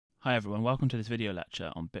Hi everyone, welcome to this video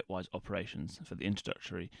lecture on Bitwise operations for the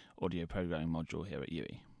introductory audio programming module here at UE.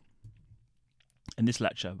 In this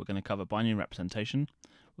lecture we're going to cover binary representation,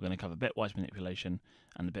 we're going to cover bitwise manipulation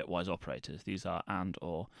and the bitwise operators. These are AND,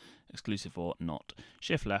 OR, exclusive OR, NOT,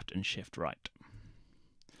 shift left and shift right.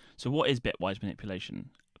 So what is bitwise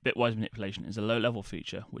manipulation? Bitwise manipulation is a low-level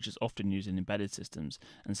feature which is often used in embedded systems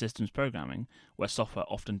and systems programming where software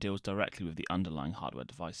often deals directly with the underlying hardware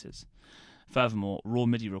devices. Furthermore, raw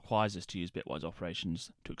MIDI requires us to use bitwise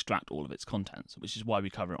operations to extract all of its contents, which is why we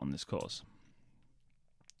cover it on this course.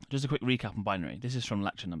 Just a quick recap on binary. This is from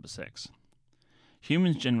lecture number 6.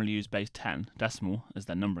 Humans generally use base 10, decimal, as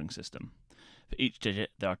their numbering system. For each digit,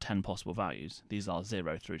 there are 10 possible values. These are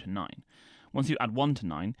 0 through to 9. Once you add 1 to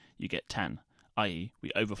 9, you get 10, i.e.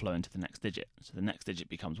 we overflow into the next digit. So the next digit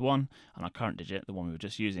becomes 1, and our current digit, the one we were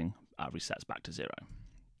just using, resets back to 0.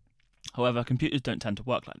 However, computers don't tend to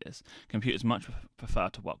work like this. Computers much prefer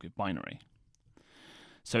to work with binary.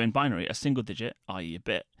 So in binary, a single digit, i.e. a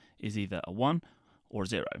bit, is either a 1 or a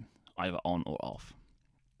 0, either on or off.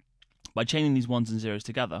 By chaining these 1s and 0s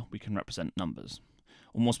together, we can represent numbers.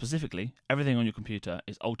 Or more specifically, everything on your computer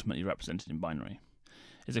is ultimately represented in binary.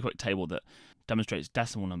 Here's a quick table that demonstrates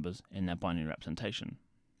decimal numbers in their binary representation.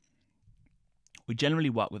 We generally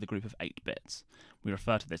work with a group of 8 bits. We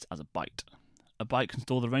refer to this as a byte. A byte can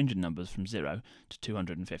store the range of numbers from 0 to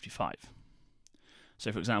 255.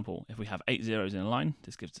 So for example, if we have 8 zeros in a line,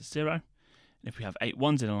 this gives us 0. And if we have 8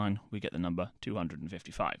 ones in a line, we get the number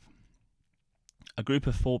 255. A group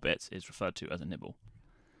of 4 bits is referred to as a nibble.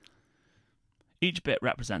 Each bit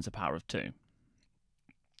represents a power of 2.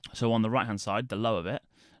 So on the right hand side, the lower bit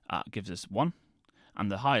gives us 1,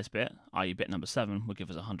 and the highest bit, i.e. bit number 7, will give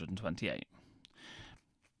us 128.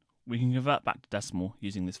 We can convert back to decimal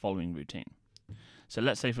using this following routine. So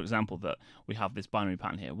let's say, for example, that we have this binary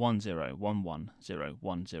pattern here, 1, 0, 1, 1, 0,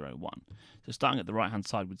 1, 0, 1. So starting at the right-hand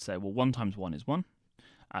side, we'd say, well, 1 times 1 is 1,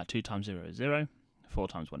 2 times 0 is 0, 4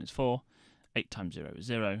 times 1 is 4, 8 times 0 is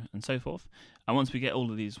 0, and so forth. And once we get all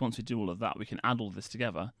of these, once we do all of that, we can add all this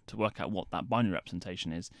together to work out what that binary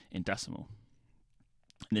representation is in decimal.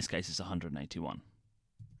 In this case, it's 181.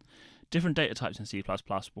 Different data types in C++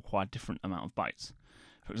 require different amount of bytes.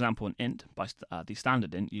 For example, an int, the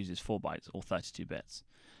standard int, uses 4 bytes or 32 bits.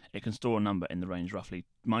 It can store a number in the range roughly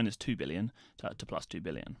 -2 billion to +2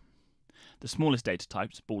 billion. The smallest data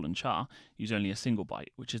types, ball and char, use only a single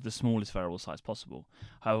byte, which is the smallest variable size possible.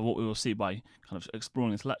 However, what we will see by kind of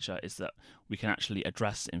exploring this lecture is that we can actually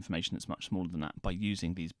address information that's much smaller than that by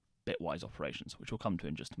using these bitwise operations, which we'll come to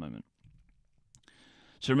in just a moment.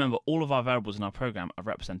 So remember, all of our variables in our program are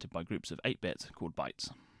represented by groups of 8 bits called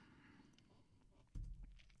bytes.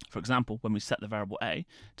 For example, when we set the variable a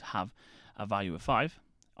to have a value of 5,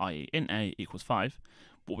 i.e. int a equals 5,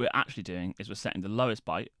 what we're actually doing is we're setting the lowest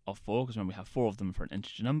byte of 4, because remember we have 4 of them for an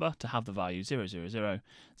integer number, to have the value 000,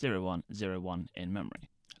 01, 01 in memory.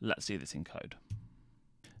 Let's see this in code.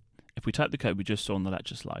 If we type the code we just saw on the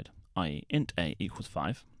lecture slide, i.e. int a equals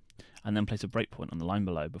 5, and then place a breakpoint on the line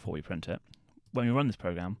below before we print it, when we run this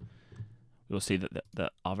program, we will see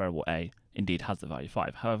that our variable a indeed has the value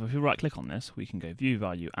 5. However, if we right click on this, we can go view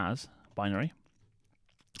value as binary,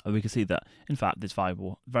 and we can see that in fact this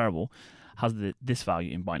variable has this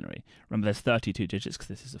value in binary. Remember, there's 32 digits because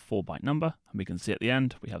this is a 4-byte number, and we can see at the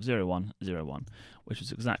end we have 01, 01, which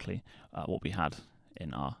is exactly what we had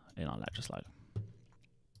in our lecture slide.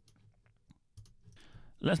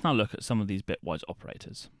 Let's now look at some of these bitwise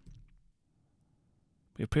operators.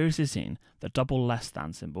 We have previously seen the double less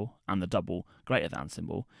than symbol and the double greater than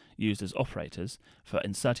symbol used as operators for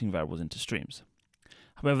inserting variables into streams.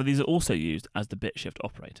 However, these are also used as the bit shift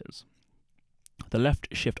operators. The left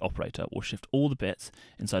shift operator will shift all the bits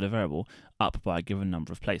inside a variable up by a given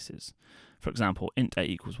number of places. For example, int a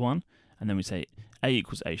equals 1, and then we say a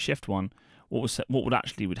equals a shift 1. What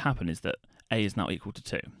would happen is that a is now equal to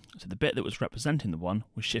 2. So the bit that was representing the 1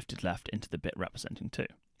 was shifted left into the bit representing 2.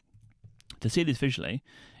 To see this visually,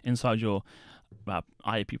 inside your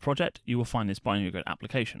IAP project, you will find this binary code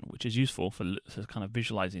application, which is useful for kind of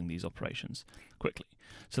visualizing these operations quickly.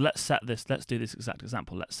 So let's do this exact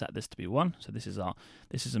example. Let's set this to be 1. So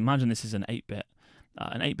imagine this is an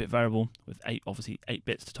 8-bit variable with obviously 8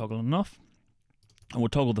 bits to toggle on and off. And we'll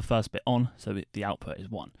toggle the first bit on, so the output is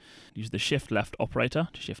 1. Use the shift left operator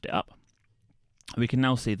to shift it up. We can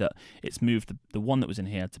now see that it's moved the 1 that was in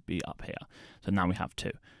here to be up here. So now we have 2.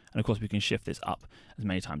 And of course we can shift this up as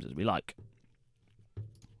many times as we like.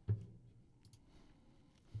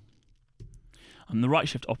 And the right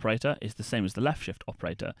shift operator is the same as the left shift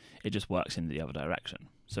operator, it just works in the other direction.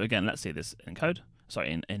 So again, let's see this in code.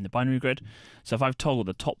 in the binary grid. So if I've toggled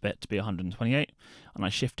the top bit to be 128 and I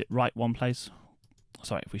shift it right one place,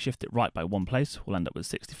 if we shift it right by one place, we'll end up with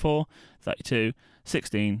 64, 32,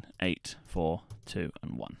 16, 8, 4, 2,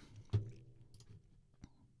 and 1.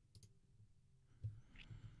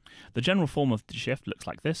 The general form of the shift looks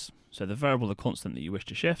like this. So the variable, the constant that you wish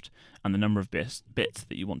to shift, and the number of bits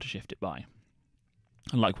that you want to shift it by.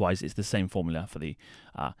 And likewise, it's the same formula for the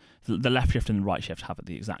left shift and the right shift have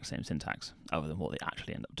the exact same syntax, other than what they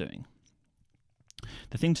actually end up doing.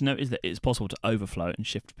 The thing to note is that it's possible to overflow and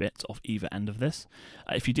shift bits off either end of this.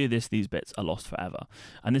 If you do this, these bits are lost forever.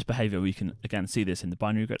 And this behavior, we can again see this in the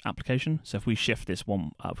binary grid application. So if we shift this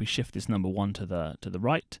number 1 to the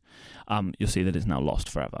right, you'll see that it's now lost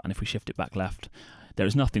forever. And if we shift it back left, there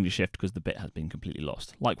is nothing to shift because the bit has been completely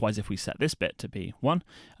lost. Likewise, if we set this bit to be 1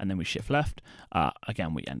 and then we shift left,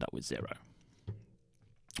 again we end up with 0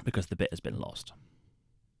 because the bit has been lost.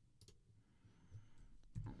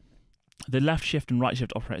 The left shift and right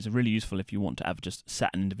shift operators are really useful if you want to ever just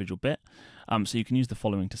set an individual bit. So you can use the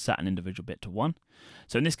following to set an individual bit to 1.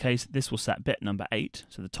 So in this case, this will set bit number 8,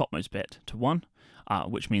 so the topmost bit, to 1,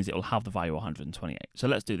 which means it will have the value 128. So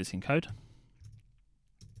let's do this in code.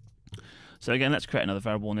 So again, let's create another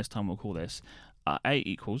variable, and this time we'll call this a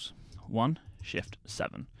equals 1 shift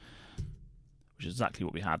 7, which is exactly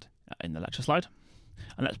what we had in the lecture slide.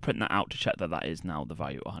 And let's print that out to check that that is now the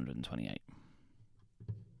value 128.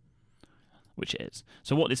 Which it is.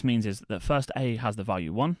 So what this means is that first A has the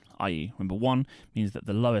value 1, i.e. remember 1 means that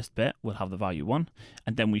the lowest bit will have the value 1,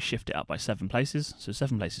 and then we shift it up by 7 places, so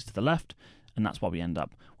 7 places to the left, and that's why we end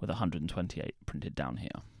up with 128 printed down here.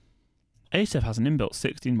 ASEV has an inbuilt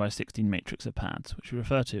 16 by 16 matrix of pads, which we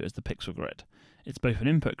refer to as the pixel grid. It's both an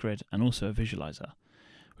input grid and also a visualizer.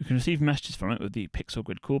 We can receive messages from it with the pixel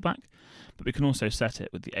grid callback, but we can also set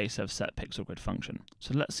it with the ASEV set pixel grid function.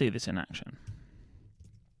 So let's see this in action.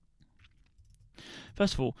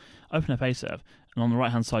 First of all, open up ASEV, and on the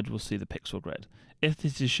right hand side you will see the pixel grid. If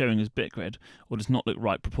this is showing as bit grid or does not look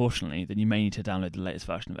right proportionally, then you may need to download the latest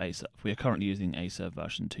version of ASEV. We are currently using ASEV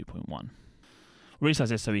version 2.1. We'll resize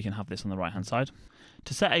this so we can have this on the right hand side.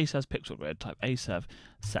 To set ASEV's pixel grid, type ASEV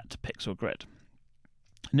set pixel grid.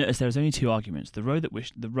 Notice there is only 2 arguments. The row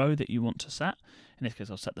that you want to set, in this case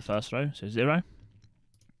I'll set the first row, so 0.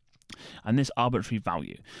 And this arbitrary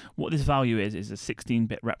value. What this value is a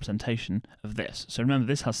 16-bit representation of this. So remember,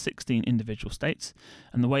 this has 16 individual states,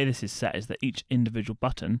 and the way this is set is that each individual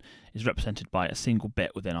button is represented by a single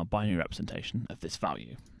bit within our binary representation of this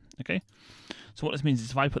value. Okay. So what this means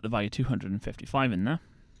is if I put the value 255 in there,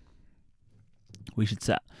 we should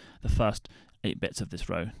set the first 8 bits of this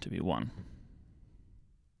row to be 1.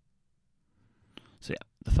 So yeah,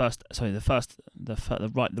 the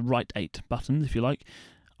right 8 buttons, if you like,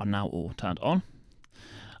 are now all turned on.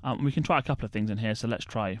 We can try a couple of things in here, so let's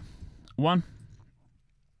try 1,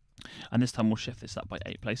 and this time we'll shift this up by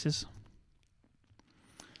 8 places.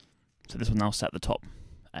 So this will now set the top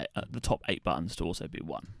 8 buttons to also be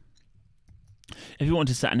 1. If you want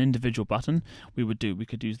to set an individual button, we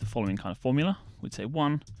could use the following kind of formula. We'd say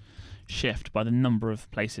 1 shift by the number of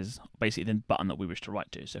places, basically the button that we wish to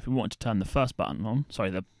write to. So if we want to turn the first button on,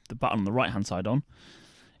 the button on the right hand side on,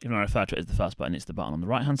 even though I refer to it as the first button, it's the button on the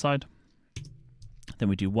right hand side. Then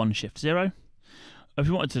we do 1 shift 0. If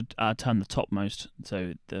we wanted to turn the topmost,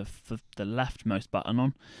 so the leftmost button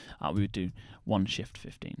on, we would do 1 shift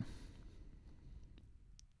 15.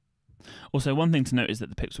 Also, one thing to note is that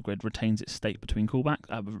the pixel grid retains its state between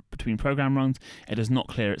between program runs. It does not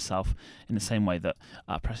clear itself in the same way that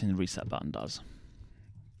pressing the reset button does.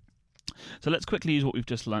 So let's quickly use what we've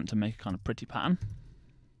just learnt to make a kind of pretty pattern.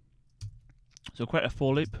 So we'll create a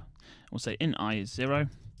for loop. We'll say int I is 0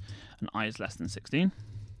 and I is less than 16,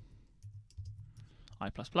 I++.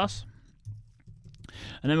 And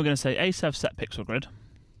then we're going to say ASEV set pixel grid.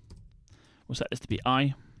 We'll set this to be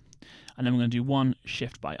I, and then we're going to do 1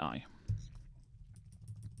 shift by I.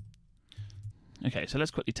 Okay, so let's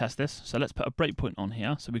quickly test this. So let's put a breakpoint on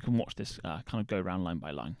here so we can watch this kind of go around line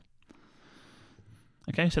by line.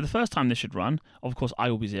 Okay, so the first time this should run, of course, I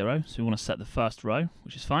will be 0, so we want to set the first row,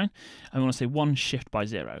 which is fine, and we want to say 1 shift by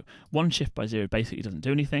 0. 1 shift by 0 basically doesn't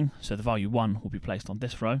do anything, so the value 1 will be placed on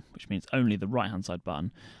this row, which means only the right-hand side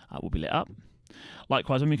button will be lit up.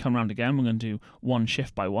 Likewise, when we come around again, we're going to do 1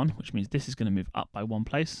 shift by 1, which means this is going to move up by 1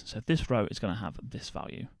 place, so this row is going to have this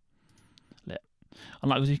value lit. And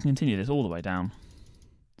likewise, you can continue this all the way down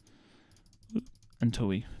until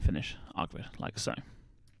we finish our grid, like so.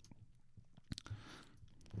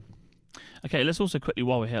 Okay, let's also quickly,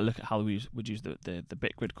 while we're here, look at how we would use the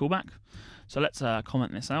bit grid callback. So let's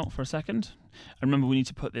comment this out for a second. And remember, we need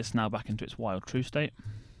to put this now back into its while true state.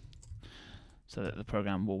 so that the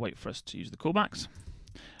program will wait for us to use the callbacks.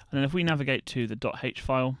 And then if we navigate to the .h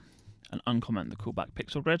file and uncomment the callback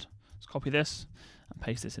pixel grid, let's copy this and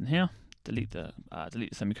paste this in here, delete the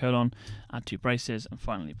semicolon, add 2 braces, and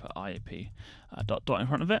finally put IAP dot in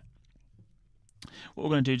front of it. What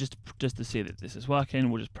we're going to do, just to see that this is working,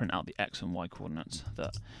 we'll just print out the x and y coordinates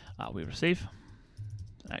that we receive.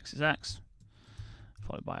 So x is x,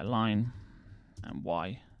 followed by a line, and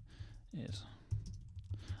y is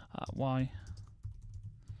y.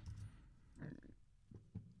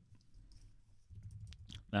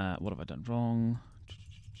 What have I done wrong?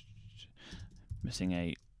 Missing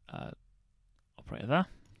a operator there.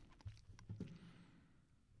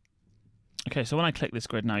 Okay, so when I click this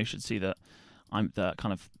grid now, you should see that the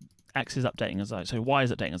kind of x is updating so y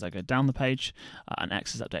is updating as I go down the page, and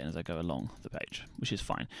x is updating as I go along the page, which is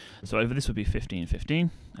fine. So over this would be 15,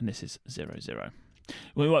 15, and this is 0, 0.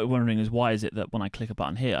 What you're wondering is why is it that when I click a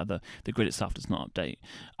button here, the grid itself does not update?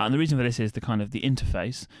 And the reason for this is the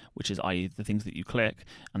interface, which is i.e. the things that you click,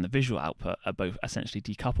 and the visual output are both essentially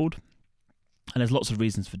decoupled. And there's lots of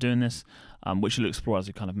reasons for doing this, which you'll explore as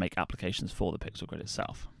we kind of make applications for the pixel grid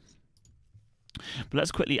itself. But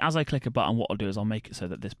let's quickly, as I click a button, what I'll do is I'll make it so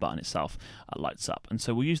that this button itself lights up. And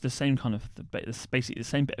so we'll use the same basically the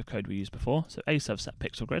same bit of code we used before. So aserv set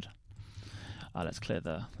pixel grid. Let's clear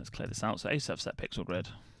this out. So aserv set pixel grid.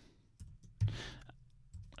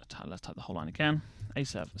 Let's type the whole line again.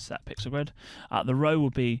 Aserv set pixel grid. The row will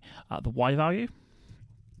be the y value,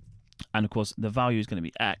 and of course the value is going to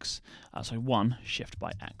be x. So 1 shift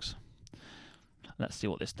by x. Let's see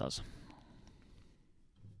what this does.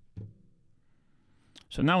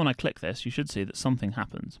 So now when I click this, you should see that something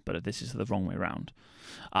happens, but this is the wrong way around.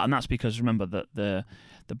 And that's because, remember, that the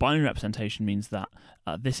binary representation means that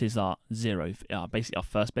this is our 0, basically our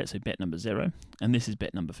first bit, so bit number 0, and this is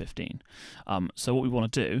bit number 15. So what we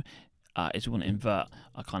want to do is we want to invert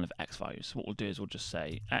our kind of x values. So what we'll do is we'll just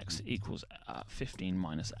say x equals 15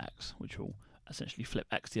 minus x, which will essentially flip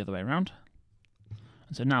x the other way around.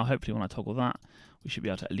 And so now, hopefully, when I toggle that, we should be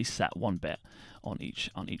able to at least set 1 bit on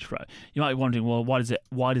each row. You might be wondering, well, why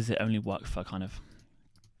does it only work for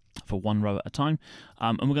for 1 row at a time?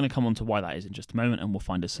 And we're going to come on to why that is in just a moment, and we'll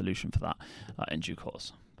find a solution for that in due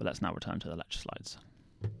course. But let's now return to the lecture slides.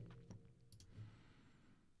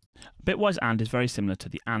 Bitwise AND is very similar to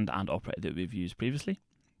the AND operator that we've used previously.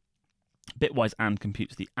 Bitwise AND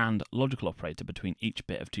computes the AND logical operator between each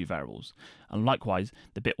bit of 2 variables. And likewise,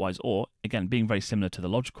 the bitwise OR, again being very similar to the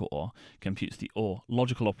logical OR, computes the OR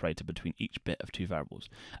logical operator between each bit of 2 variables.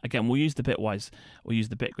 Again, we'll use the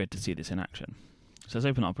bitgrid to see this in action. So let's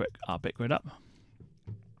open our bitgrid up.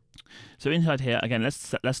 So inside here, again,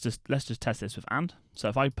 let's just test this with AND. So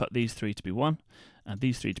if I put these 3 to be 1 and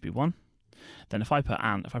these 3 to be 1, then if I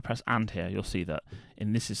press AND here, you'll see that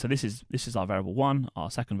this is our variable 1, our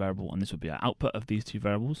second variable, and this would be our output of these 2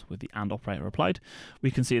 variables with the AND operator applied. We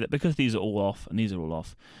can see that because these are all off and these are all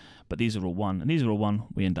off, but these are all 1 and these are all 1,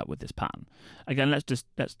 we end up with this pattern. Again, let's just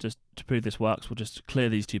to prove this works, we'll just clear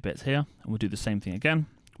these 2 bits here, and we'll do the same thing again.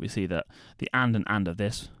 We see that the and of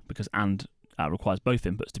this, because AND requires both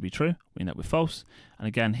inputs to be true, we end up with false, and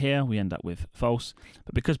again here we end up with false,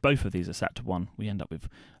 but because both of these are set to 1, we end up with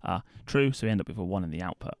true, so we end up with a 1 in the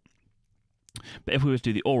output. But if we were to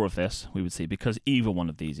do the OR of this, we would see because either one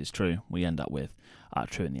of these is true, we end up with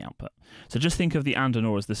true in the output. So just think of the AND and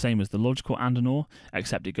OR as the same as the logical AND and OR,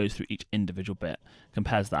 except it goes through each individual bit,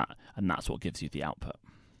 compares that, and that's what gives you the output.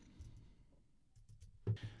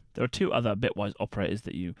 There are 2 other bitwise operators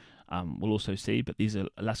that you will also see, but these are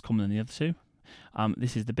less common than the other 2.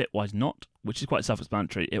 This is the bitwise NOT, which is quite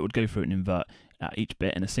self-explanatory. It would go through and invert each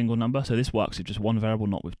bit in a single number. So this works with just 1 variable,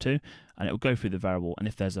 not with 2, and it will go through the variable.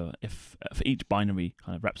 And for each binary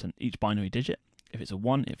kind of represent each binary digit, if it's a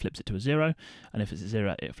 1, it flips it to a 0, and if it's a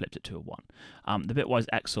 0, it flips it to a 1. The bitwise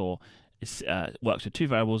XOR works with 2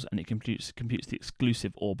 variables, and it computes the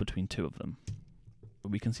exclusive OR between 2 of them.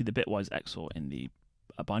 We can see the bitwise XOR in the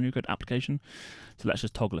binary grid application. So let's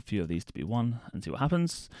just toggle a few of these to be 1 and see what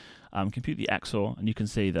happens. Compute the XOR, and you can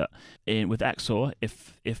see that with XOR,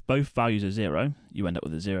 if both values are 0, you end up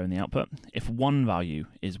with a 0 in the output. If one value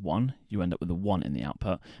is 1, you end up with a 1 in the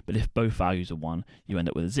output. But if both values are 1, you end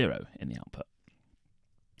up with a 0 in the output.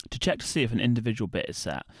 To check to see if an individual bit is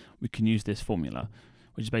set, we can use this formula,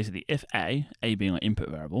 which is basically if A being our input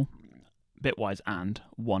variable, bitwise AND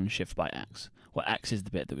 1 shift by x, where x is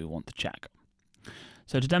the bit that we want to check.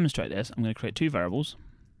 So to demonstrate this, I'm going to create 2 variables.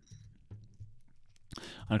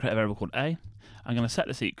 I'm going to create a variable called A. I'm going to set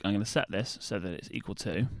this so that it's equal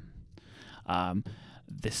to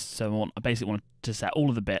this. So I basically want to set all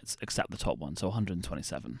of the bits except the top one, so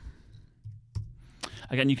 127.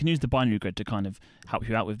 Again, you can use the binary grid to kind of help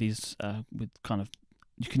you out with these,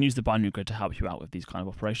 you can use the binary grid to help you out with these kind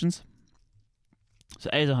of operations. So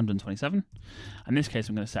A is 127. In this case,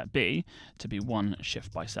 I'm going to set B to be 1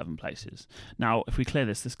 shift by 7 places. Now, if we clear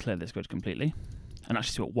this, let's clear this grid completely and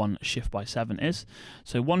actually see what 1 shift by 7 is.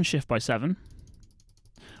 So 1 shift by 7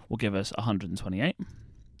 will give us 128.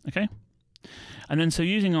 Okay. And then so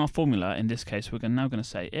using our formula, in this case, we're now going to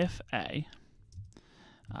say if A,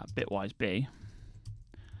 bitwise B,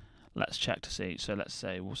 let's check to see. So let's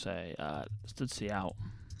say, we'll say, let's see out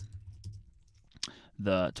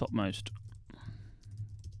the topmost,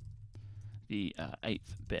 the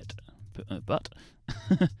 8th bit, but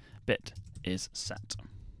bit is set.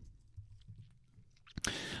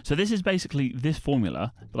 So this is basically this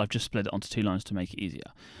formula, but I've just split it onto 2 lines to make it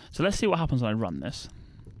easier. So let's see what happens when I run this.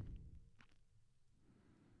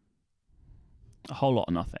 A whole lot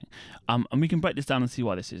of nothing. And we can break this down and see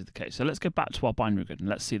why this is the case. So let's go back to our binary grid and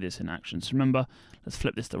let's see this in action. So remember, let's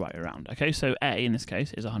flip this the right way around. Okay, so A in this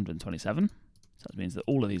case is 127. So that means that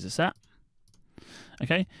all of these are set.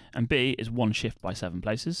 Okay, and B is 1 shift by 7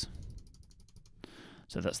 places.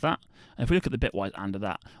 So that's that. And if we look at the bitwise and of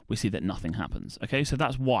that, we see that nothing happens. Okay, so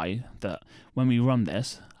that's why that when we run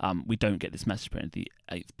this, we don't get this message printed the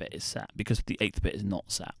 8th bit is set, because the 8th bit is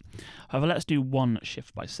not set. However, let's do 1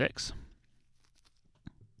 shift by 6.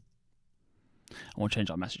 And we'll change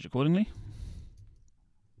our message accordingly.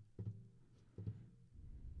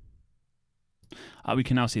 We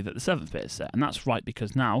can now see that the 7th bit is set, and that's right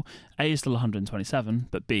because now A is still 127,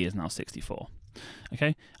 but B is now 64.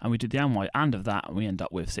 Okay, and we did the and y and of that, and we end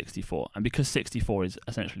up with 64. And because 64 is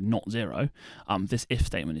essentially not 0, this if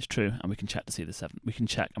statement is true, and we can check to see the 7th. We can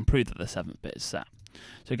check and prove that the 7th bit is set.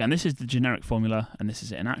 So again, this is the generic formula, and this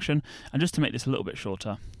is it in action. And just to make this a little bit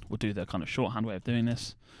shorter, we'll do the kind of shorthand way of doing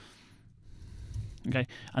this. Okay,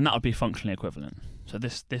 and that would be functionally equivalent. So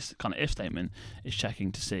this kind of if statement is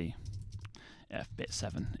checking to see if bit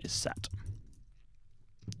 7 is set.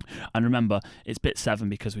 And remember, it's bit 7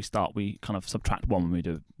 because we kind of subtract 1 when we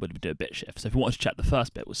do a bit shift. So if we wanted to check the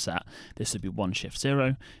first bit was set, this would be 1 shift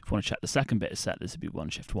 0. If we want to check the second bit is set, this would be 1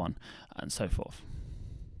 shift 1, and so forth.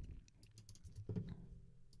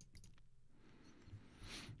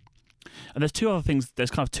 And there's 2 other things,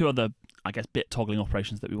 there's kind of 2 other, I guess, bit toggling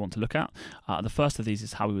operations that we want to look at. The first of these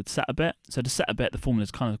is how we would set a bit. So to set a bit, the formula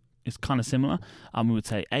is kind of similar. We would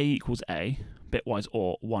say A equals A, bitwise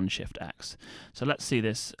or 1 shift X. So let's see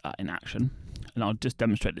this in action, and I'll just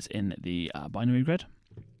demonstrate this in the binary grid.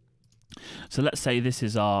 So let's say this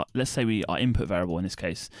is our input variable in this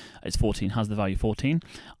case is 14, has the value 14,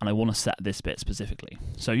 and I want to set this bit specifically.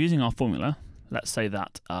 So using our formula, let's say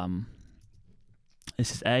that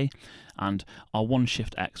this is A, and our 1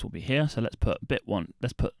 shift X will be here. So let's put bit 1,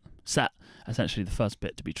 let's put set essentially the first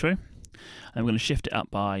bit to be true, and we're going to shift it up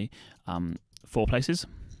by 4 places.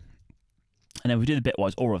 And then if we do the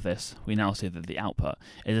bitwise OR of this, we now see that the output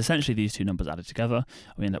is essentially these 2 numbers added together,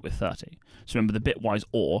 and we end up with 30. So remember, the bitwise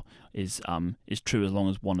OR is true as long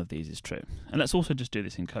as one of these is true. And let's also just do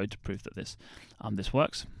this in code to prove that this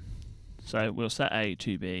works. So we'll set A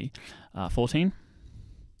to be 14,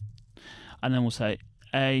 and then we'll say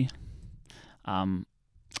A. In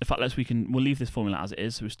fact, we'll leave this formula as it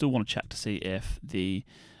is. So we still want to check to see if the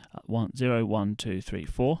 0, 1, 2, 3,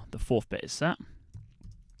 4, the 4th bit is set.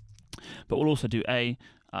 But we'll also do A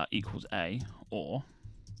equals A or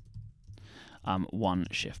 1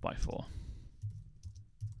 shift by 4.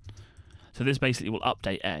 So this basically will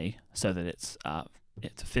update A so that its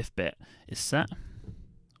 5th bit is set.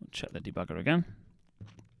 We'll check the debugger again.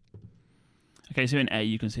 Okay, so in A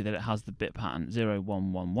you can see that it has the bit pattern 0,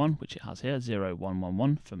 1, 1, 1, which it has here, 0, 1, 1,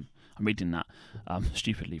 1. I'm reading that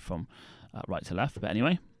stupidly from right to left, but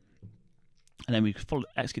anyway. And then we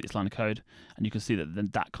execute this line of code, and you can see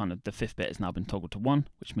that that kind of the 5th bit has now been toggled to 1,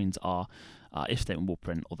 which means our if statement will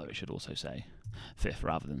print, although it should also say 5th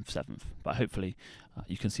rather than 7th. But hopefully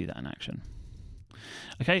you can see that in action.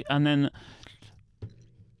 Okay, and then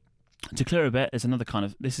to clear a bit, there's another kind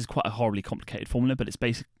of, this is quite a horribly complicated formula, but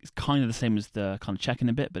it's kind of the same as the kind of checking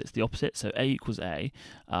a bit, but it's the opposite. So A equals A,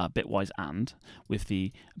 bitwise and, with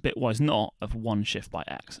the bitwise not of 1 shift by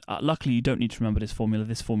X. Luckily, you don't need to remember this formula.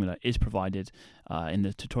 This formula is provided in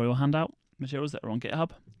the tutorial handout materials that are on GitHub.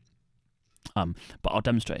 But I'll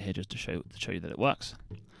demonstrate here just to show you that it works.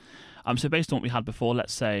 So based on what we had before,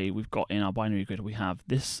 let's say we've got in our binary grid, we have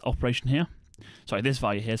this operation here. Sorry, this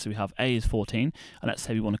value here. So we have A is 14, and let's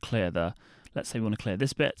say we want to clear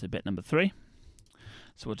this bit, so bit number 3.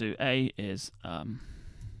 So we'll do A is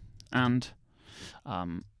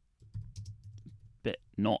bit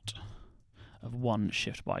not of 1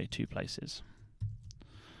 shift by 2 places.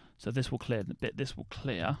 So this will clear the bit. This will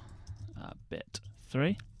clear bit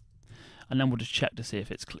 3, and then we'll just check to see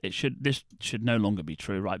if it's. This should no longer be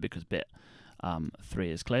true, right? Because bit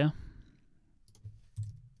 3 is clear.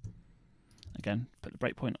 Again, put the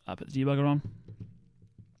breakpoint. Put the debugger on.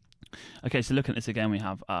 Okay, so looking at this again, we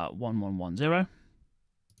have 1110,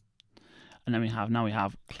 and then we have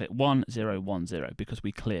 1010 because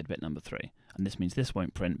we cleared bit number 3, and this means this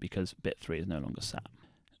won't print because bit 3 is no longer set.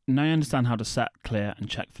 Now you understand how to set, clear, and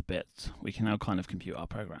check for bits. We can now kind of compute our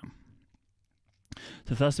program. So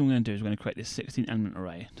the first thing we're going to do is we're going to create this 16 element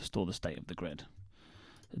array to store the state of the grid.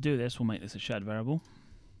 To do this, we'll make this a shared variable.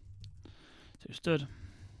 So std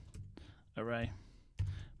array,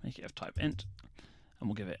 make it of type int, and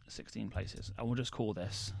we'll give it 16 places. And we'll just call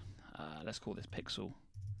this, let's call this pixel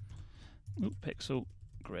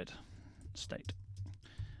grid state.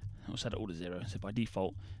 And we'll set it all to 0. So by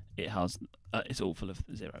default, it has it's all full of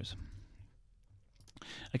zeros.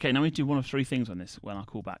 Okay, now we do one of 3 things on this when our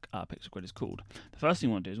callback pixel grid is called. The first thing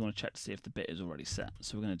we want to do is we want to check to see if the bit is already set.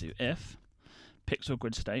 So we're going to do if pixel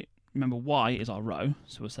grid state. Remember, y is our row,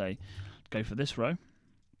 so we'll say go for this row,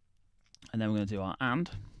 and then we're going to do our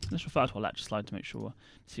and. Let's refer to our lecture slide to make sure,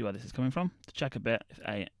 see where this is coming from. To check a bit, if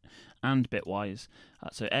a and bitwise,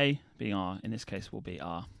 so a being our, in this case, will be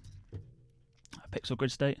our pixel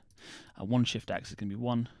grid state. 1 shift x is going to be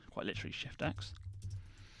 1, quite literally shift x.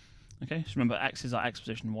 Okay, so remember x is our x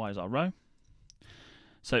position, y is our row.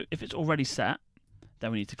 So if it's already set,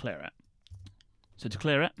 then we need to clear it. So to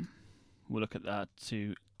clear it, we'll look at that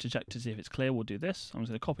to check to see if it's clear. We'll do this. I'm just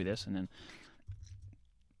going to copy this and then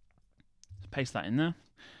paste that in there.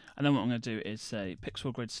 And then what I'm going to do is say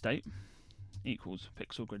pixel grid state equals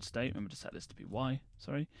pixel grid state. Remember to set this to be y.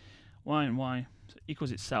 Sorry, y and y so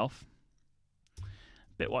equals itself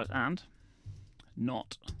bitwise and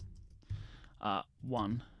not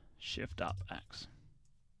 1 shift up x.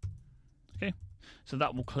 Okay, so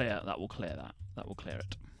that will clear that. That will clear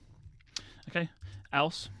it. Okay,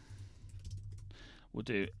 else we'll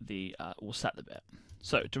do the we'll set the bit.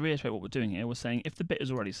 So to reiterate what we're doing here, we're saying if the bit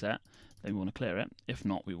is already set, then we want to clear it. If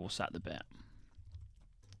not, we will set the bit.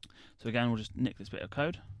 So again, we'll just nick this bit of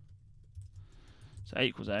code. So a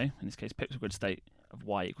equals a, in this case pixel grid state of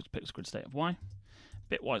y equals pixel grid state of y,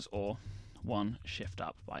 bitwise or 1 shift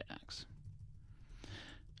up by x.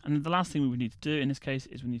 And the last thing we would need to do in this case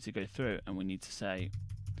is we need to go through and we need to say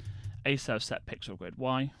a serve set pixel grid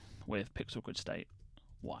y with pixel grid state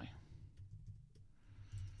y.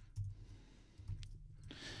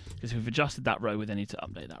 Because if we've adjusted that row, we then need to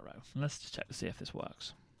update that row. Let's just check to see if this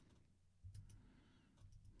works.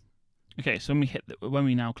 Okay, so when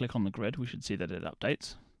we now click on the grid, we should see that it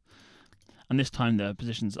updates. And this time the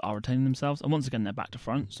positions are retaining themselves, and once again they're back to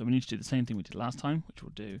front. So we need to do the same thing we did last time, which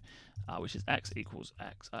we'll do, which is x equals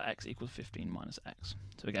 15 minus x.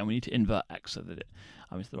 So again, we need to invert x so that it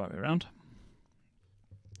is the right way around.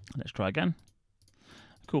 Let's try again.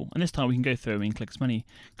 Cool. And this time we can go through and we can click as many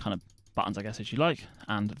kind of buttons, I guess, as you like,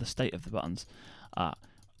 and the state of the buttons are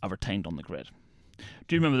retained on the grid.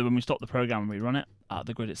 Do remember that when we stop the program and rerun it,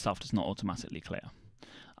 the grid itself does not automatically clear.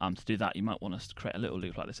 To do that, you might want us to create a little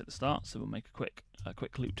loop like this at the start. So we'll make a quick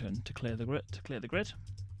loop to clear the grid.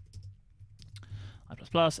 I++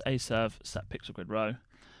 a serve set pixel grid row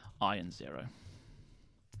I and 0.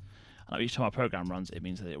 And each time our program runs, it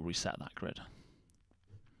means that it will reset that grid.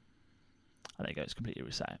 And there you go, it's completely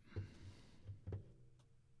reset it.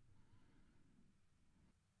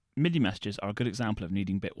 MIDI messages are a good example of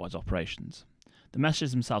needing bitwise operations. The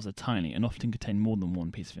messages themselves are tiny and often contain more than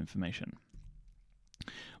one piece of information.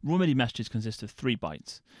 Raw MIDI messages consist of 3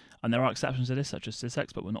 bytes, and there are exceptions to this, such as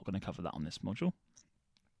sysx, but we're not going to cover that on this module.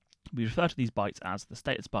 We refer to these bytes as the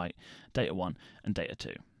status byte, data 1, and data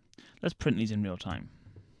 2. Let's print these in real time.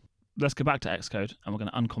 Let's go back to Xcode, and we're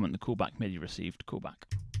going to uncomment the callback MIDI received callback.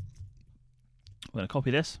 We're going to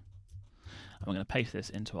copy this, and we're going to paste this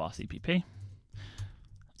into our CPP.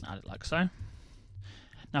 Add it like so.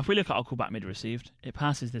 Now if we look at our callback MIDI received, it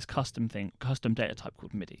passes this custom data type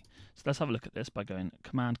called MIDI. So let's have a look at this by going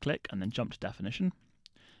command click and then jump to definition.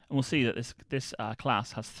 And we'll see that this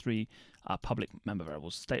class has 3 public member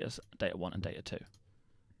variables, status, data 1 and data 2.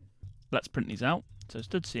 Let's print these out. So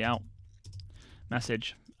std cout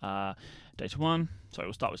message data 1, sorry,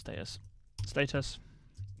 we'll start with status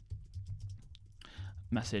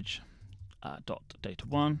message dot data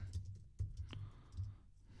 1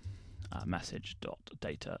 message dot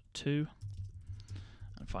data 2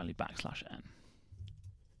 and finally \n.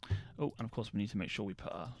 Oh, and of course we need to make sure we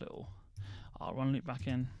put a little run loop back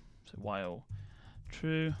in. So while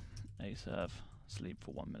true, a serve sleep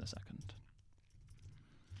for 1 millisecond.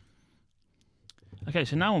 Okay,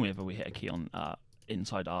 so now whenever we hit a key on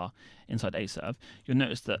inside AServe, you'll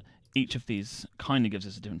notice that each of these kind of gives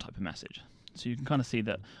us a different type of message. So you can kind of see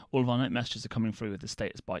that all of our note messages are coming through with the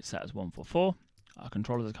status byte set as 144. Our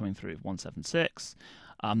controllers are coming through with 176.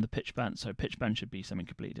 The pitch bend should be something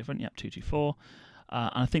completely different. Yep, 224.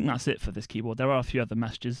 And I think that's it for this keyboard. There are a few other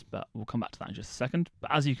messages, but we'll come back to that in just a second.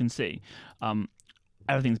 But as you can see,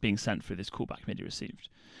 everything's being sent through this callback MIDI received.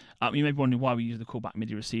 You may be wondering why we use the callback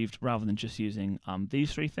MIDI received rather than just using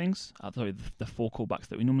these three things. Sorry, the 4 callbacks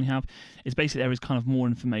that we normally have. It's basically there is kind of more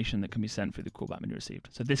information that can be sent through the callback MIDI received.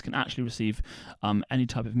 So this can actually receive any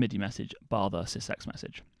type of MIDI message bar the sysx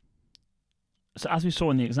message. So as we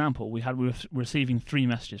saw in the example, we were receiving 3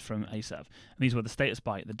 messages from AServe. And these were the status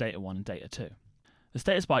byte, the data 1, and data 2. The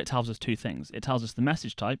status byte tells us 2 things. It tells us the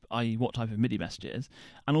message type, i.e. what type of MIDI message it is,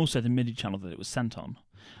 and also the MIDI channel that it was sent on.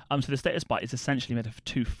 So the status byte is essentially made of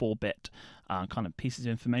 2 4-bit kind of pieces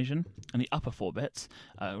of information, and the upper 4 bits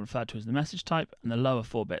are referred to as the message type, and the lower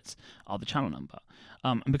 4 bits are the channel number.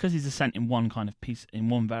 And because these are sent in one kind of piece, in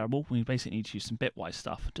one variable, we basically need to use some bitwise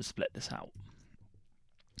stuff to split this out.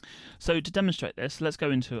 So to demonstrate this, let's go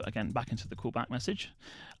back into the callback message,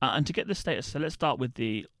 and to get the status. So let's start with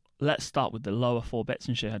the lower 4 bits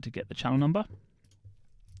and show you how to get the channel number.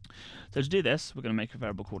 So to do this, we're going to make a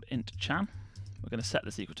variable called int chan. We're going to set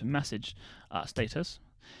this equal to message status,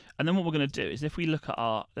 and then what we're going to do is if we look at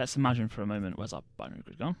our, let's imagine for a moment, where's our binary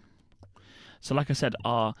grid gone? So like I said,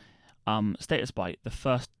 our status byte,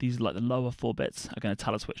 these are like the lower 4 bits are going to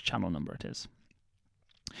tell us which channel number it is.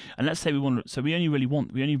 And let's say we only really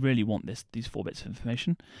want these 4 bits of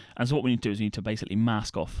information. And so what we need to do is we need to basically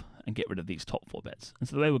mask off and get rid of these top 4 bits. And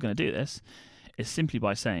so the way we're going to do this is simply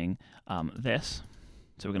by saying this.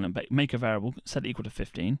 So we're going to make a variable, set it equal to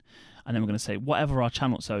 15, and then we're going to say whatever our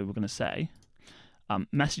channel. So we're going to say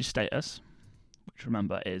message status, which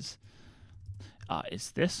remember is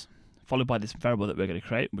this, followed by this variable that we're going to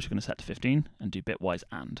create, which we're going to set to 15, and do bitwise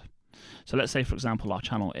and. So let's say, for example, our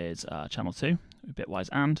channel is channel 2, bitwise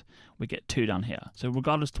and, we get 2 down here. So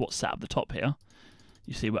regardless to what's set up the top here,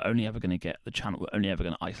 you see we're only ever going to get the channel, we're only ever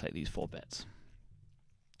going to isolate these 4 bits.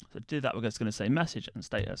 So to do that, we're just going to say message and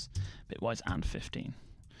status, bitwise and 15.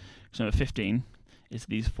 So 15 is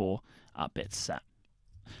these 4 bits set.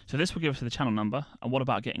 So this will give us the channel number, and what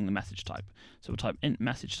about getting the message type? So we'll type int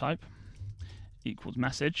message type equals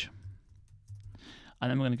message, and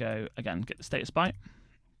then we're going to go, again, get the status byte.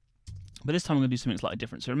 But this time we're going to do something slightly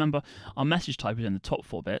different. So remember, our message type is in the top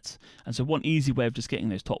 4 bits, and so one easy way of just getting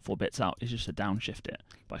those top 4 bits out is just to downshift it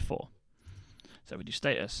by 4. So we do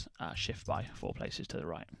status, shift by 4 places to the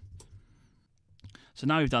right. So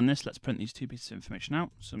now we've done this, let's print these 2 pieces of information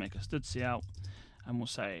out. So make a std_cout, and we'll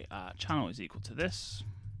say channel is equal to this.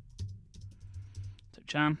 So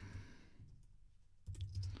chan,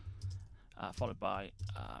 followed by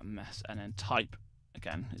mess, and then type,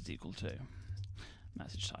 again, is equal to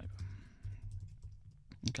message type.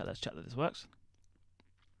 Okay, let's check that this works.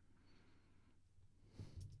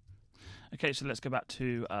 Okay, so let's go back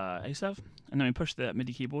to AServe, and then we push the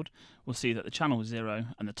MIDI keyboard. We'll see that the channel is 0,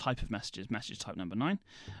 and the type of message is message type number 9.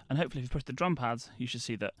 And hopefully if you push the drum pads, you should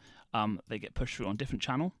see that they get pushed through on different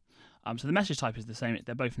channel. So the message type is the same,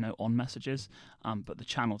 they're both no on messages, but the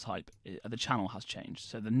channel type, the channel has changed.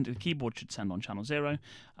 So the keyboard should send on channel 0,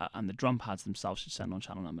 and the drum pads themselves should send on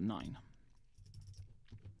channel number 9.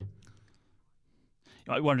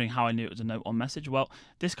 You might be wondering how I knew it was a note on message. Well,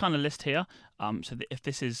 this kind of list here, so that if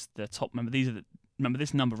this is the top, remember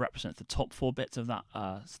this number represents the top 4 bits of that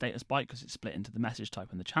status byte because it's split into the message type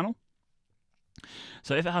and the channel.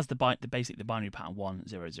 So if it has the binary pattern 1,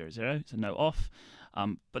 0, 0, 0, it's a note off.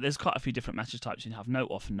 But there's quite a few different message types. You have note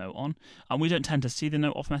off and note on. And we don't tend to see the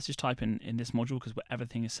note off message type in this module because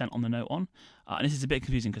everything is sent on the note on. And this is a bit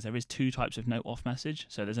confusing because there is 2 types of note off message.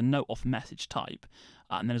 So there's a note off message type,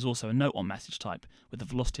 and then there's also a note on message type with a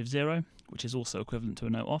velocity of 0, which is also equivalent to a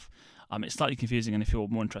note off. It's slightly confusing, and if you're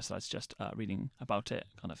more interested, I'd suggest reading about it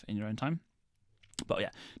kind of in your own time. But yeah,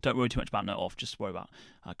 don't worry too much about note off, just worry about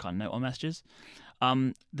kind of note on messages.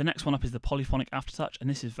 The next one up is the polyphonic aftertouch, and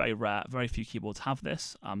this is very rare. Very few keyboards have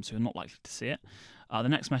this, so you're not likely to see it. The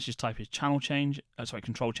next message type is control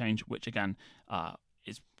change, which again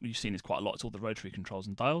you've seen this quite a lot. It's all the rotary controls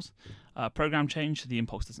and dials. Program change, so the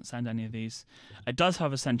impulse doesn't send any of these. It does,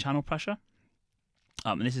 however, send channel pressure.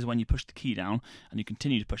 And this is when you push the key down and you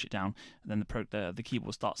continue to push it down, and then the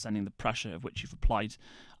keyboard starts sending the pressure of which you've applied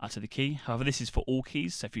to the key. However, this is for all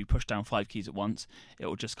keys, so if you push down 5 keys at once, it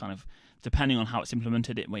will just kind of, depending on how it's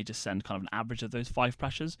implemented, it may just send kind of an average of those 5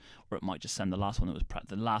 pressures, or it might just send the last one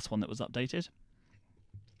that was updated.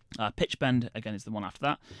 Pitch bend again is the one after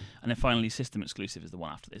that, and then finally system exclusive is the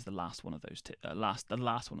one after, is the last one of those. The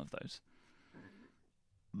last one of those.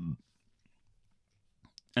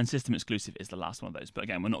 And system exclusive is the last one of those. But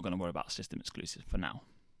again, we're not going to worry about system exclusive for now.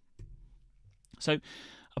 So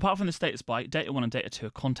apart from the status byte, data 1 and data 2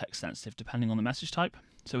 are context sensitive depending on the message type.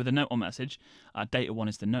 So with a note or message, data 1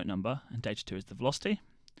 is the note number and data 2 is the velocity.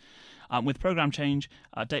 With program change,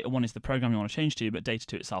 data 1 is the program you want to change to, but data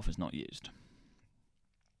 2 itself is not used.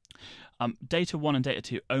 Data 1 and data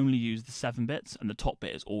 2 only use the 7 bits, and the top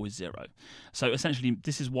bit is always 0. So essentially,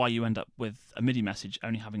 this is why you end up with a MIDI message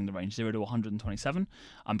only having the range 0 to 127,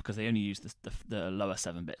 because they only use the lower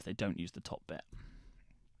 7 bits. They don't use the top bit.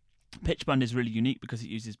 Pitch band is really unique because it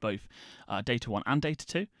uses both data 1 and data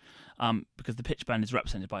 2, because the pitch band is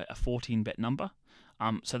represented by a 14-bit number.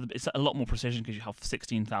 So it's a lot more precision because you have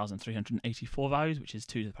 16,384 values, which is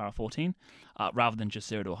 2 to the power of 14, rather than just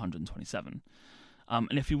 0 to 127.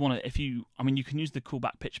 And if you want to, you can use the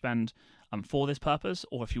callback pitch bend for this purpose,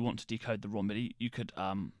 or if you want to decode the raw MIDI, you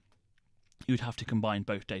would have to combine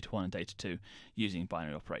both data 1 and data 2 using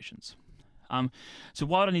binary operations. So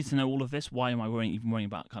why would I need to know all of this? Why am I even worrying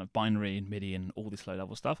about kind of binary and MIDI and all this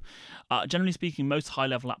low-level stuff? Generally speaking, most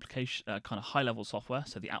high-level application, kind of high-level software,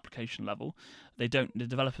 so the application level, the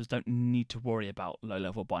developers don't need to worry about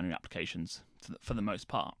low-level binary applications for the most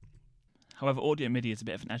part. However, audio MIDI is a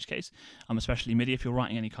bit of an edge case, especially MIDI. If you're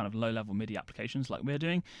writing any kind of low-level MIDI applications like we're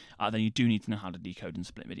doing, then you do need to know how to decode and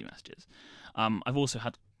split MIDI messages. I've also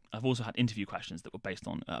had interview questions that were based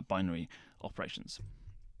on binary operations.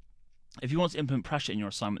 If you want to implement pressure in your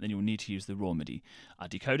assignment, then you'll need to use the raw MIDI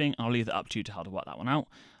decoding. I'll leave that up to you to how to work that one out,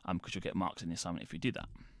 because you'll get marks in the assignment if you do that.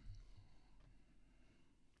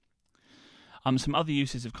 Some other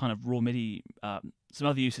uses of kind of raw MIDI, some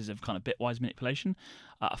other uses of kind of bitwise manipulation,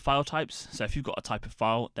 file types. So if you've got a type of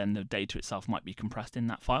file, then the data itself might be compressed in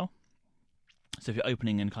that file. So if you're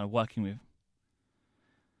opening and kind of working with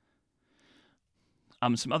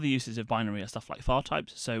some other uses of binary are stuff like file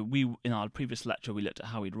types. So in our previous lecture, we looked at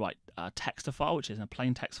how we'd write text to file, which is a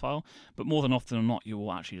plain text file. But more than often than not, you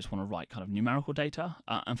will actually just want to write kind of numerical data.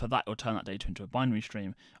 And for that, you'll turn that data into a binary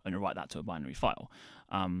stream and you'll write that to a binary file.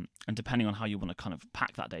 And depending on how you want to kind of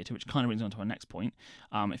pack that data, which kind of brings on to our next point,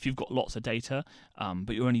 if you've got lots of data,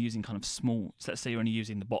 but you're only using kind of small, so let's say you're only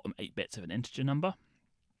using the bottom 8 bits of an integer number,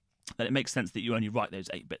 then it makes sense that you only write those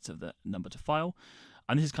 8 bits of the number to file.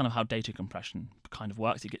 And this is kind of how data compression kind of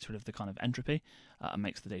works. It gets rid of the kind of entropy and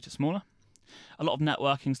makes the data smaller. A lot of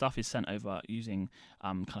networking stuff is sent over using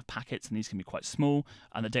kind of packets, and these can be quite small.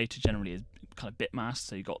 And the data generally is kind of bit masked,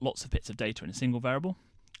 so you've got lots of bits of data in a single variable.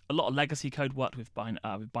 A lot of legacy code worked with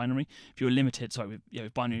binary. If you're limited,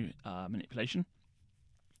 with binary manipulation.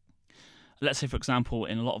 Let's say, for example,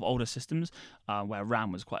 in a lot of older systems where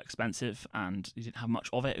RAM was quite expensive and you didn't have much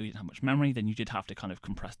of it, or you didn't have much memory, then you did have to kind of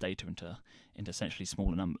compress data into essentially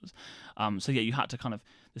smaller numbers. So yeah, you had to kind of,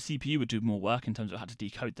 the CPU would do more work in terms of how to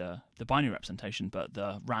decode the binary representation, but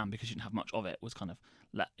the RAM, because you didn't have much of it, was kind of,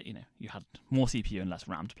 you had more CPU and less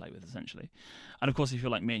RAM to play with, essentially. And of course, if you're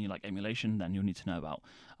like me and you like emulation, then you'll need to know about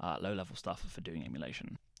low-level stuff for doing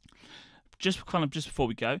emulation. Just before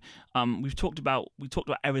we go, we talked about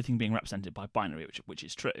everything being represented by binary, which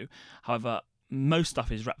is true. However, most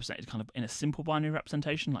stuff is represented kind of in a simple binary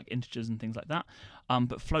representation, like integers and things like that.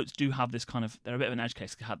 But floats do have this kind of, they're a bit of an edge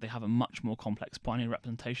case. They have a much more complex binary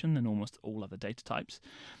representation than almost all other data types.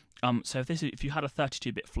 So if you had a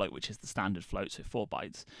 32-bit float, which is the standard float, so 4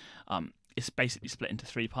 bytes, it's basically split into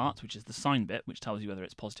 3 parts, which is the sign bit, which tells you whether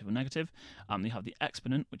it's positive or negative. You have the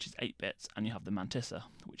exponent, which is 8 bits, and you have the mantissa,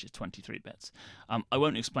 which is 23 bits. I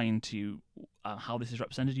won't explain to you how this is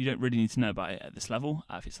represented. You don't really need to know about it at this level.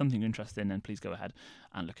 If it's something you're interested in, then please go ahead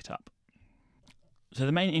and look it up. So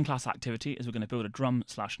the main in-class activity is we're going to build a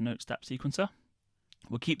drum/note step sequencer.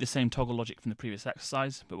 We'll keep the same toggle logic from the previous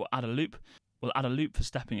exercise, but we'll add a loop. We'll add a loop for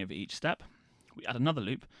stepping over each step. We add another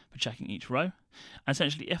loop for checking each row. And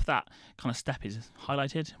essentially, if that kind of step is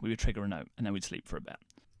highlighted, we would trigger a note, and then we'd sleep for a bit.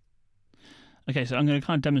 Okay, so I'm going to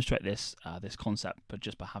kind of demonstrate this concept, but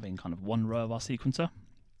just by having kind of one row of our sequencer.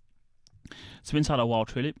 So inside our while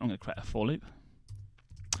true loop, I'm going to create a for loop.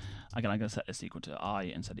 Again, I'm going to set this equal to I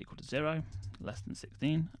and set equal to 0, less than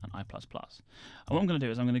 16, and I++. And what I'm going to do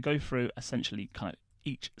is I'm going to go through essentially kind of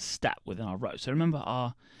each step within our row. So remember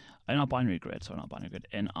in our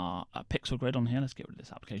pixel grid on here, let's get rid of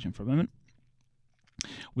this application for a moment.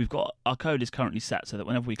 We've got, our code is currently set so that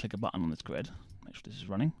whenever we click a button on this grid, make sure this is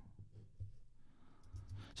running.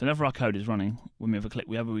 So whenever our code is running,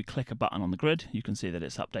 whenever we click a button on the grid, you can see that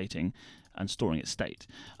it's updating and storing its state.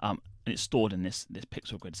 And it's stored in this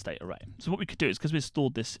pixel grid state array. So what we could do is, because we've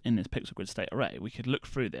stored this in this pixel grid state array, we could look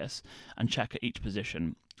through this and check at each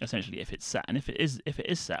position, essentially, if it's set. And if it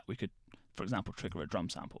is set, we could for example, trigger a drum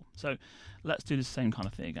sample. So let's do the same kind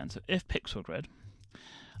of thing again. So if pixel grid,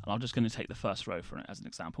 and I'm just going to take the first row for it as an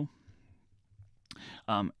example.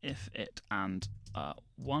 If it and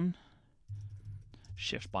 1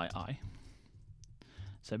 shift by I.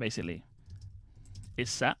 So basically,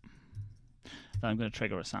 it's set. Then I'm going to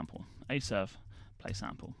trigger a sample. aserv play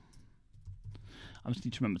sample. I just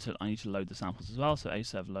need to remember I need to load the samples as well. So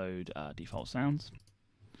aserv load default sounds.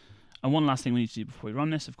 And one last thing we need to do before we run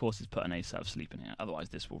this, of course, is put an aserv sleep in here. Otherwise,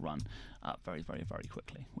 this will run very, very, very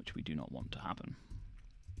quickly, which we do not want to happen.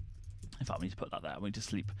 In fact, we need to put that there. We need to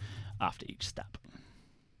sleep after each step.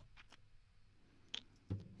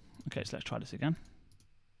 Okay, so let's try this again.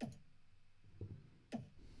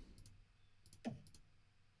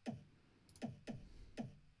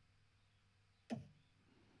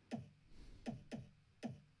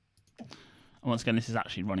 And once again, this is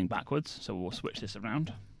actually running backwards, so we'll switch this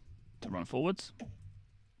around to run forwards.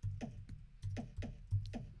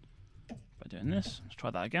 By doing this, let's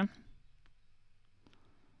try that again.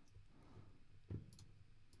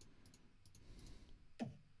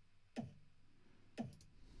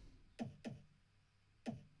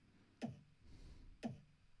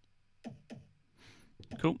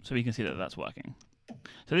 Cool, so we can see that that's working.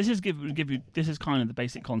 So this is this is kind of the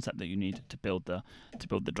basic concept that you need to build the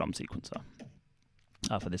drum sequencer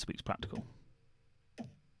for this week's practical.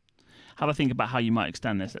 Have a think about how you might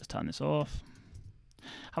extend this. Let's turn this off.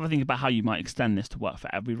 Have a think about how you might extend this to work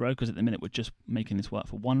for every row, because at the minute we're just making this work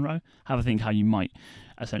for one row. Have a think how you might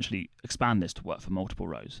essentially expand this to work for multiple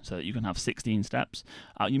rows, so that you can have 16 steps.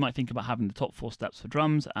 You might think about having the top 4 steps for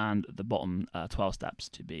drums and the bottom 12 steps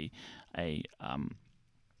to be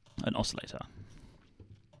an oscillator.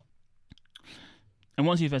 And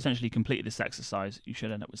once you've essentially completed this exercise, you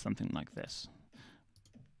should end up with something like this.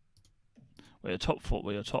 Where your top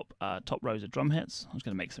top rows are drum hits. I'm just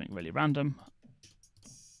going to make something really random.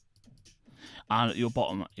 And your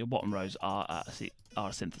bottom rows are a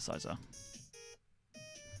synthesizer.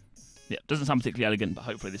 Yeah, doesn't sound particularly elegant, but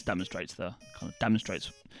hopefully this demonstrates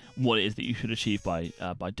what it is that you should achieve by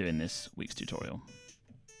doing this week's tutorial.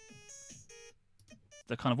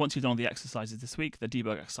 Once you've done all the exercises this week, the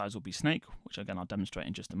debug exercise will be Snake, which again I'll demonstrate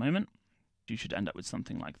in just a moment. You should end up with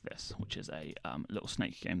something like this, which is a little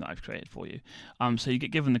Snake game that I've created for you. So you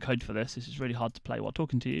get given the code for this. This is really hard to play while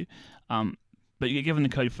talking to you, but you get given the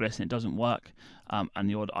code for this and it doesn't work. And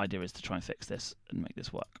the idea is to try and fix this and make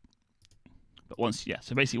this work. But once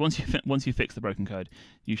you fix the broken code,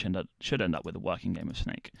 you should end up with a working game of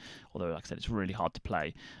Snake. Although, like I said, it's really hard to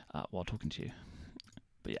play while talking to you.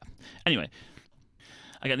 But yeah, anyway.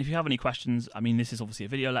 Again, if you have any questions, I mean, this is obviously a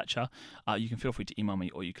video lecture, you can feel free to email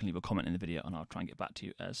me or you can leave a comment in the video and I'll try and get back to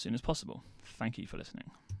you as soon as possible. Thank you for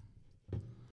listening.